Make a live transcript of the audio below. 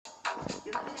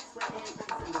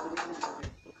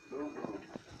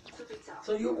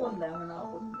So you won them and I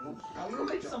won me. Now you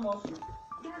pick some up.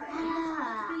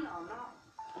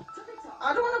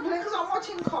 I don't want to play because I'm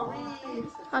watching Corey.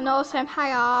 I know, same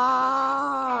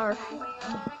higher.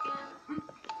 You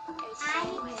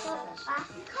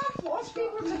can't force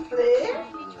people to play.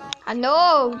 I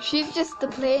know, she's just the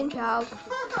playing child.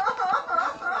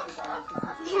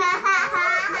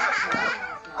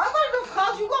 I got enough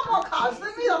cards. You got more cards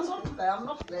than me. That's not fair. I'm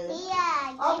not playing.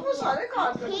 I'll put solid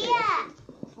cards with you.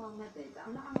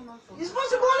 You're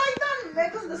supposed to go like that and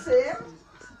make us the same.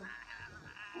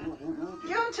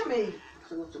 Give them to me.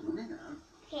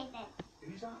 Okay then. If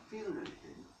you start feeling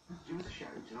anything, give us a shout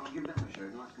and I'll give them a shout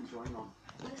and ask them to hang on.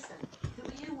 Listen, who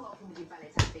are you walking with your belly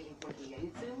tap in front of you?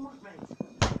 You soon want rent.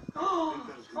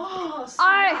 Oh,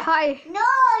 Hi. No,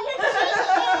 you're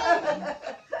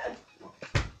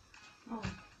cheating.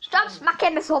 Stop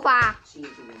smacking the sofa.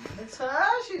 It's her.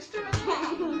 She's doing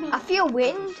it. I feel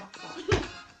wind.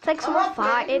 It's like someone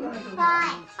farting.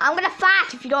 Fine. I'm gonna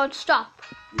fart if you don't stop.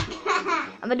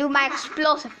 I'm gonna do my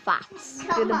explosive farts.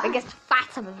 Do the biggest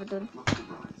farts I've ever done. Look at the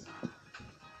bright side.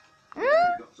 Hmm?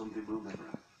 We've got something we'll never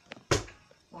have.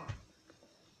 What?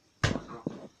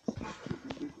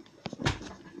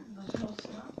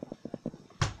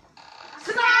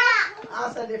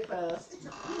 I said it first. You see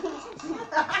one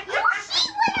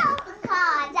of the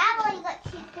cards. I've only got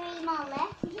 3 more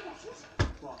left.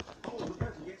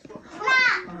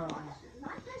 Snap!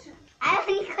 I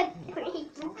only got 3.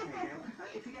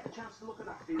 If you get a chance to look at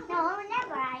that, No,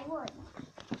 never. I would.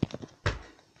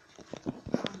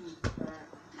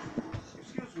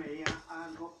 excuse me,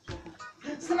 I've got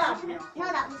some. Snap. No,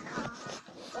 that was cards.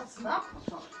 That's snap.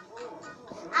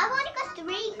 I've only got 3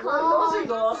 Those are cards.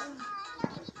 yours.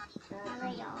 There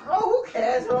we go. Oh, who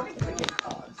cares? We're only playing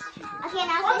cards. Okay,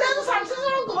 now Oh, there's the Sanchez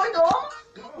are all going home.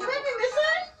 You may be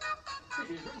missing.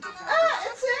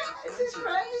 It's him. It's his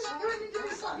friend. He's going to be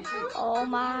Sanchez. Oh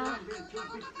my.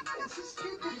 It's his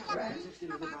stupid friend.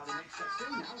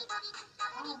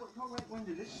 When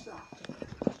did this start?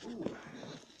 Ooh,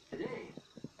 today.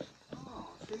 Oh,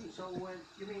 so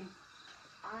you mean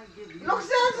I give you... Look,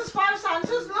 there's 5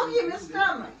 Sanchez. Look, you missed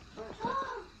them.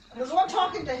 There's one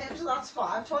talking to him, so that's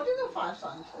 5. Told you there were 5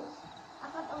 Sanchez.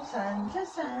 Santa,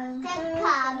 Santa,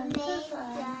 Come, Santa,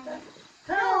 Santa.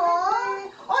 No.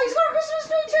 Oh, he's got a Christmas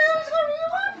tree too. He's got a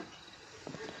real one.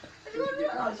 He's got a real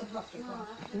one. Oh, it's a plastic one.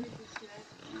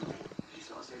 She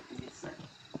sort of said, it's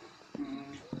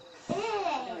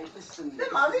Ew. listen.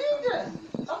 They're married.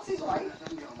 That's his wife. Let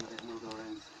them get on with it and we'll go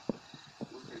around.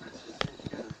 We'll take Christmas Day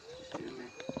together. Just you and me.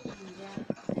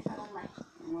 Well,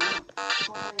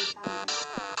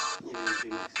 yeah, see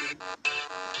you next year.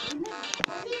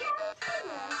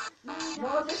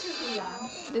 No, this is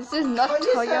Leanne. This is not Oh, he's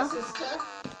her Toya. sister.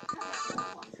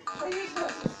 Oh, he's her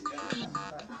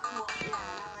sister.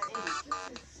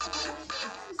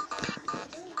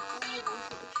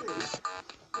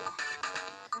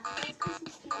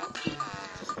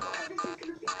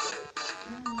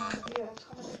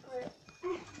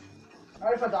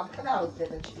 Or if I don't come out,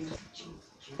 then it's cheap.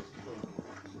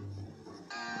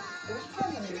 There's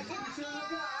plenty.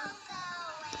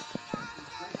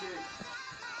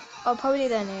 Oh, probably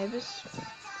their neighbours.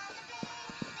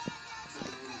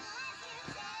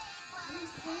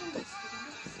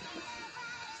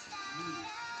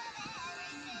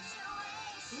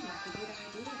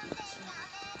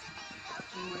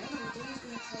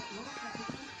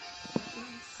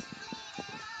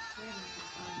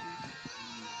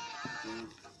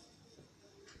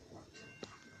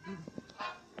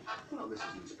 Well, this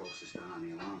isn't supposed to start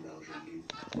any alarm bells ringing.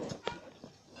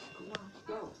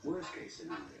 Well, worst case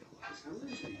scenario is I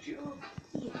lose my job.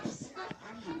 Yes. I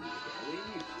don't want to get away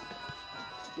with it.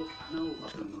 Look, I know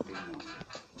I've done nothing wrong.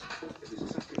 But if there's a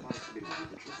sacrifice to be made,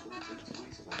 the trust won't think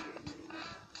twice about getting rid of me.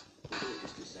 We'll do it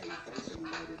just to save face and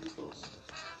ride in the bus.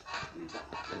 And if that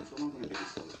happens, well, I'm going to be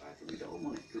disqualified from my dole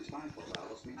money, because it's my fault that I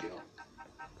lost my job.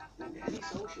 Won't get any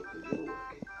social because you're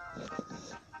working.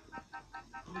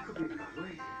 Well, it could be in a bad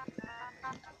way.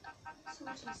 So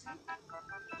what do you say?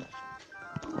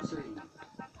 I'm not saying,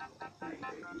 maybe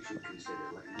you should consider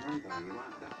letting them buy you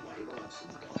out that way, but have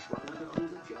some gosh while I got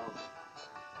another job.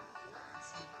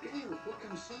 Gail, look,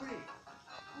 I'm sorry.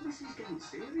 Oh, this is getting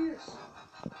serious.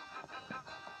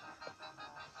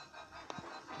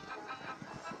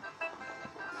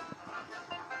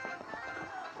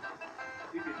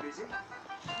 You've been busy?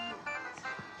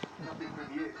 Nothing from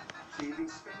you. So you've been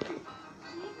spending.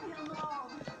 Leave me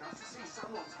alone. Nice to see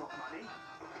someone's got money.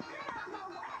 Get out of my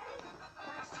way.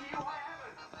 Thanks to you, I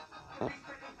haven't. I've been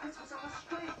spending Christmas on the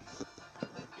streets.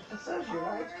 It says you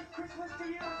right. Merry Christmas to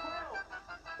you as well.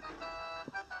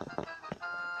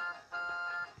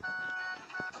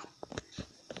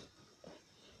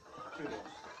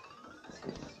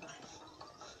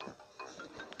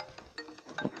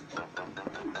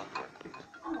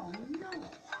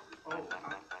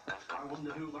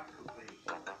 wonder who that could be.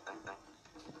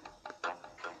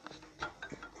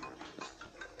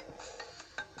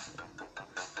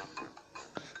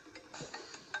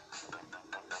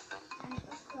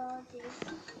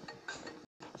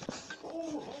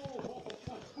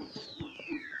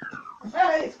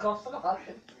 It's got some of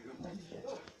it.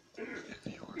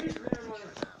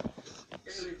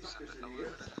 Please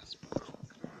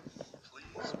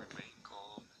remain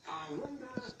calm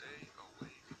and stay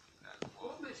awake at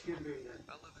all.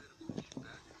 Elevator will be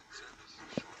back in service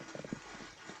shortly.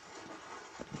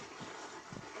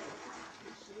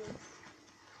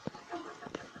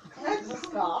 It's a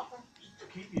scarf. To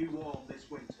keep you warm this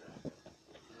winter.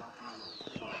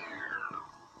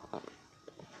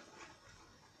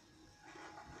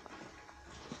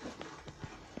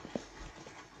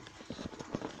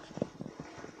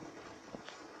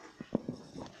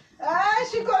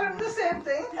 She got him the same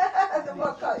thing. The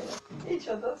both got each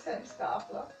other the same scarf.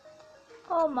 Look.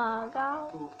 Oh my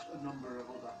god. Bought a number of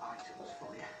other items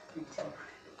for you.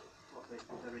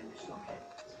 They're in your stocking.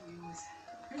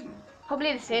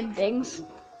 Probably the same things.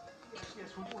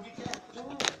 Yes, what would you get? I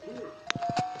hope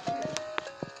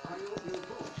you'll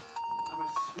both have a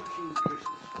smashing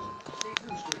Christmas.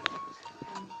 Season's greetings.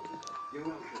 You're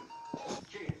welcome.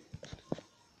 Cheers.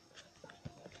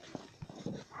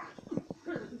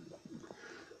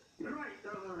 Right, I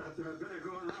better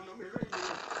go around on my radio.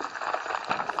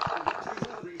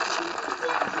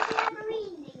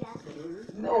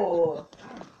 No.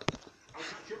 I'll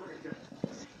catch you later.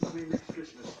 I mean next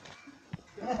Christmas.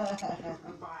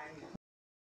 Bye.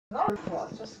 No, it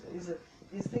was just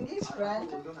he's thinking he's friend.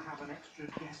 We're going to have an extra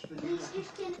guest for you. He's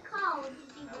just in a car with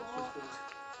his walk.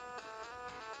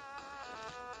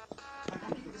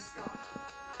 Thank you for the start.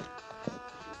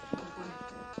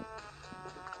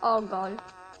 Oh god.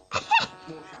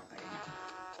 More champagne.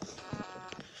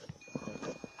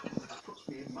 That puts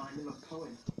me in mind of a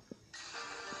poem.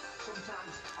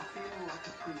 Sometimes I feel like a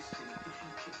priest in a fish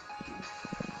and chip.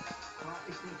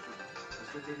 Quietly thinking as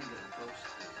the dinner goes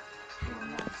through. Your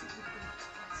nights in the beach,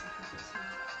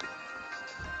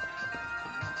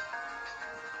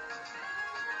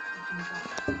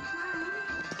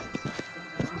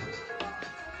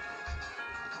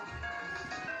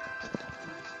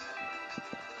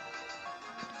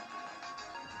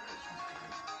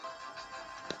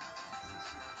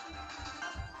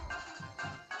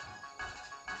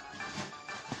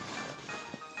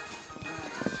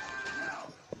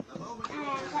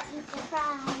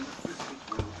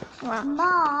 Wow.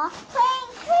 Ma,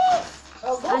 playing Chris.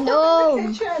 Oh, go I put know. in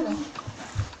the kitchen.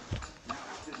 Now,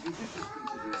 after judicious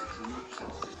consideration, each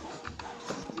sensitive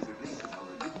we've agreed to know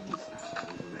that given the staff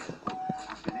that was available,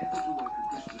 I've been able to work a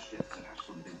Christmas shift that has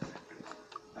something for everyone.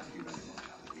 Thank you very much,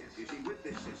 Alan. Yes, you see, with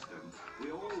this system,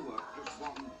 we all work just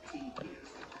one key period,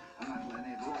 and that will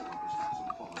enable all of us to have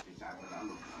some quality time with our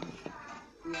loved ones.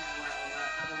 Yeah, well,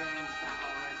 I've arranged that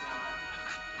already.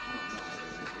 No,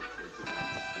 it's a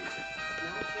nice deal. No,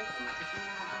 it's different. If you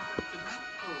know how to do that,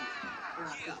 cool.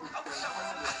 Yeah, I wish I was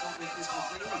a bit taller. I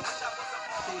wish I was a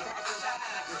baller. I wish I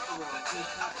had a girl with a good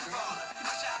top baller.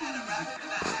 Wish I had a rabbit in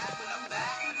a hat with a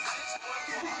back and 6'1"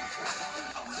 baller.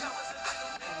 I wish I was a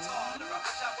little bit taller. I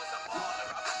wish I was a baller. I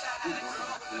wish I had a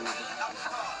girl with a good top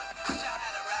baller. Wish I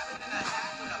had a rabbit in a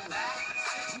hat with a back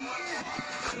and 6'1" baller.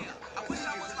 Yeah, I wish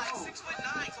I was like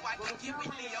 6'9" so I could get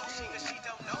with Leoshi, cause she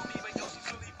don't know me, but yo, she's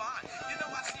really fine. You know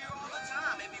I see her all the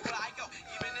time, everywhere I go.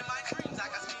 Even in my dreams, I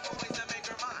got Steve always to make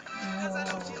her mine. Cause I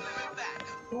know she's living back.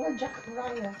 Oh, Jack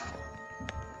Ryan.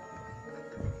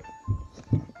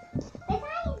 Is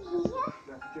Ivy here?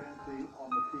 Left gently on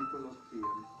the people of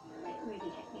Ian. It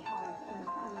really hit me hard.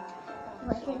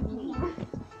 What did we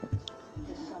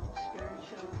the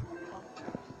sub-spiritual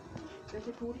contact. But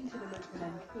according to the local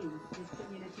MP, this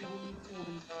community will need more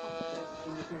than comfort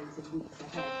in the days and weeks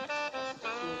ahead.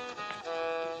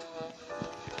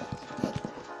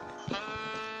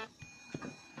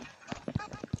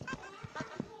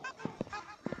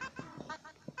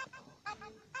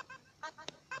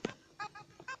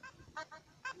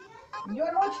 You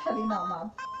want to watch telly now,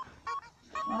 Mum?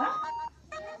 Huh?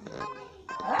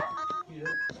 Huh?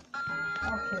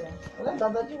 Yeah. Okay. Well,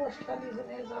 Dada, you watch telly, isn't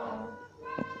it?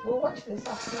 We'll watch this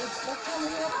afterwards. That's how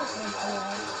many episodes there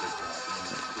are.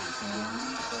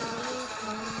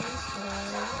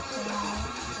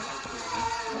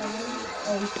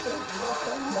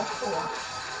 That's the one.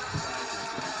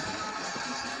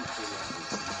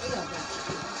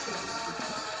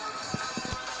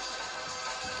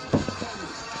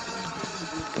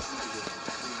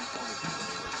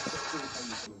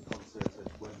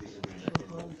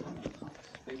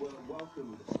 They were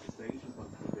welcomed on stage in front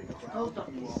of a big crowd. Hold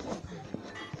on, You please. are welcome being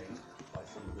entertained by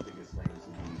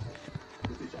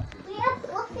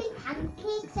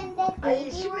pancakes and they're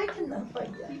Is she baby ones. making them for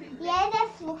you? Yeah, they're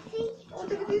fluffy. Oh,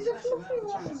 look at these are fluffy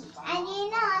ones. And you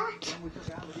know,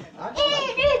 I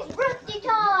it is birthday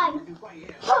time.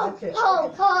 Ho, Okay.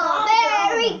 ho, ho.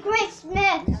 Merry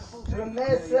Christmas.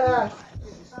 Vanessa.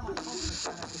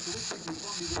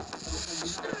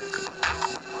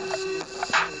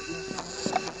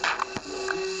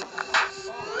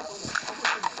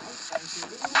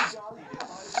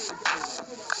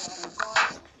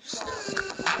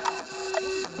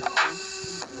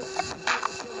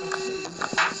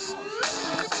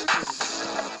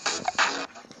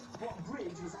 What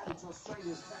bridge was added to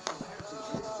Australia's National Heritage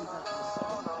List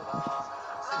 2007?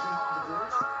 Sydney Harbour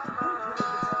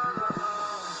Bridge.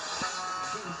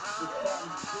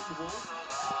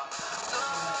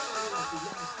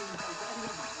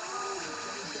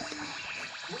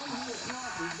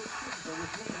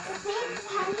 These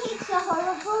pancakes are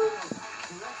horrible.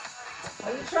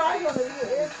 Are you trying one of you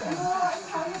eat them?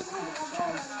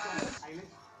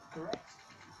 Correct.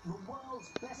 The world's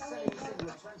best-selling single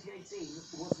of 2018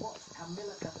 was what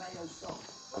Camila Cabello's song,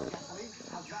 Gasoline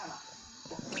Havana.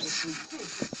 What chemistry did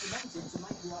cemented to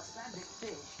make the Icelandic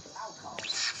fish alcohol,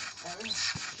 herring,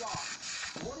 shark.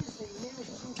 What is the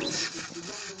nearest tube station to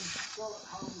London's Sherlock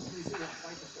Holmes Museum,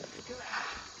 Bakerfield? Correct.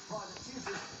 Private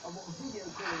tutors and what video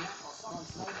calling app are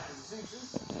sometimes known as Zooters.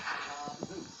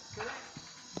 Zoo. Correct.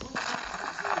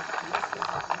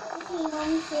 Okay,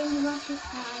 Mummy said you want to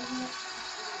try it.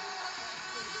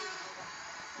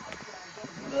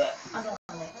 I don't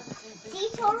want it. See,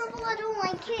 it's horrible. I don't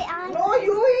like it. No,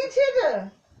 you eat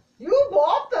it. You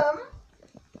bought them.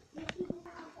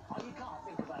 Oh, you can't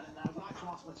think about it now. I'd like to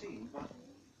ask my team, but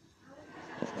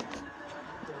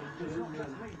it's not just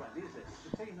me, Bradley, is it? It's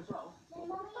the team as well.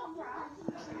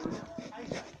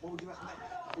 AJ, what would you recommend?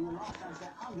 For your last chance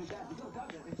at 100 grand, you've got to go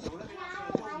there, so let me ask you,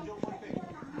 Jordan, what do you think?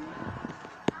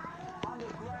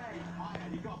 100 grand.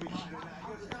 You've got to be higher than that.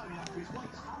 You're just going up to his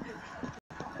weight. 100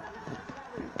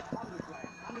 grand.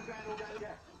 100 grand all day,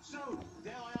 yeah. So,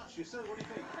 dare I ask you, so what do you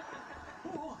think?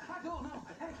 Oh, I don't know.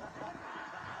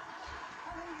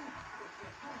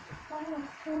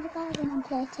 When the guy went and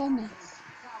play tennis.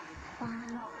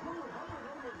 Wow.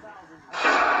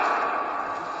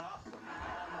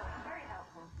 Very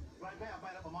helpful. Right, mate, I've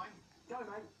made up my mind. Go,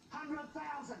 mate.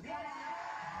 100,000. Yeah.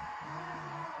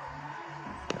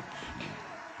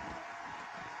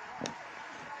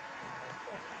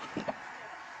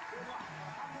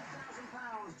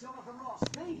 £100,000. Jonathan Ross.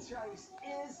 The chase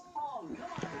is on.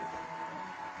 Come on.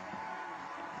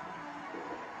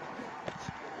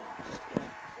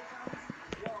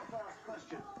 Your first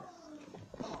question.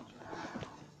 Come on.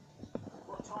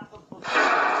 What type of book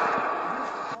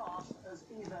used to class as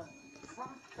either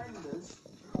front benders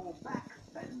or back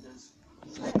benders?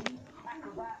 A.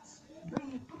 Acrobats. B.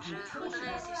 Je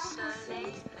voudrais du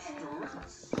soleil,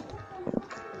 Streets.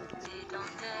 des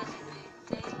dentelles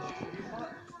et des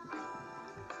théières,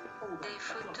 des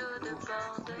photos de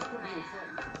bord de mer,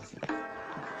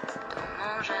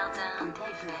 dans mon jardin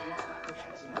d'hiver.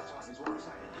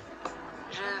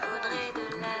 Je voudrais de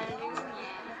la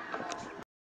lumière.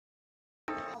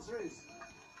 Answer is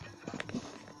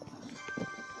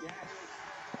yes.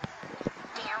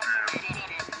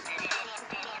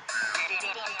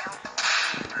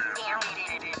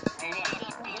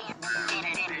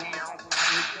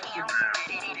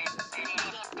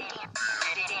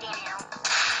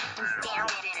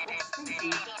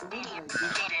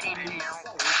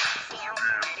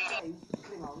 A.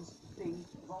 Klingons. B.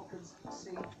 Vulcans.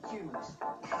 C. Humans.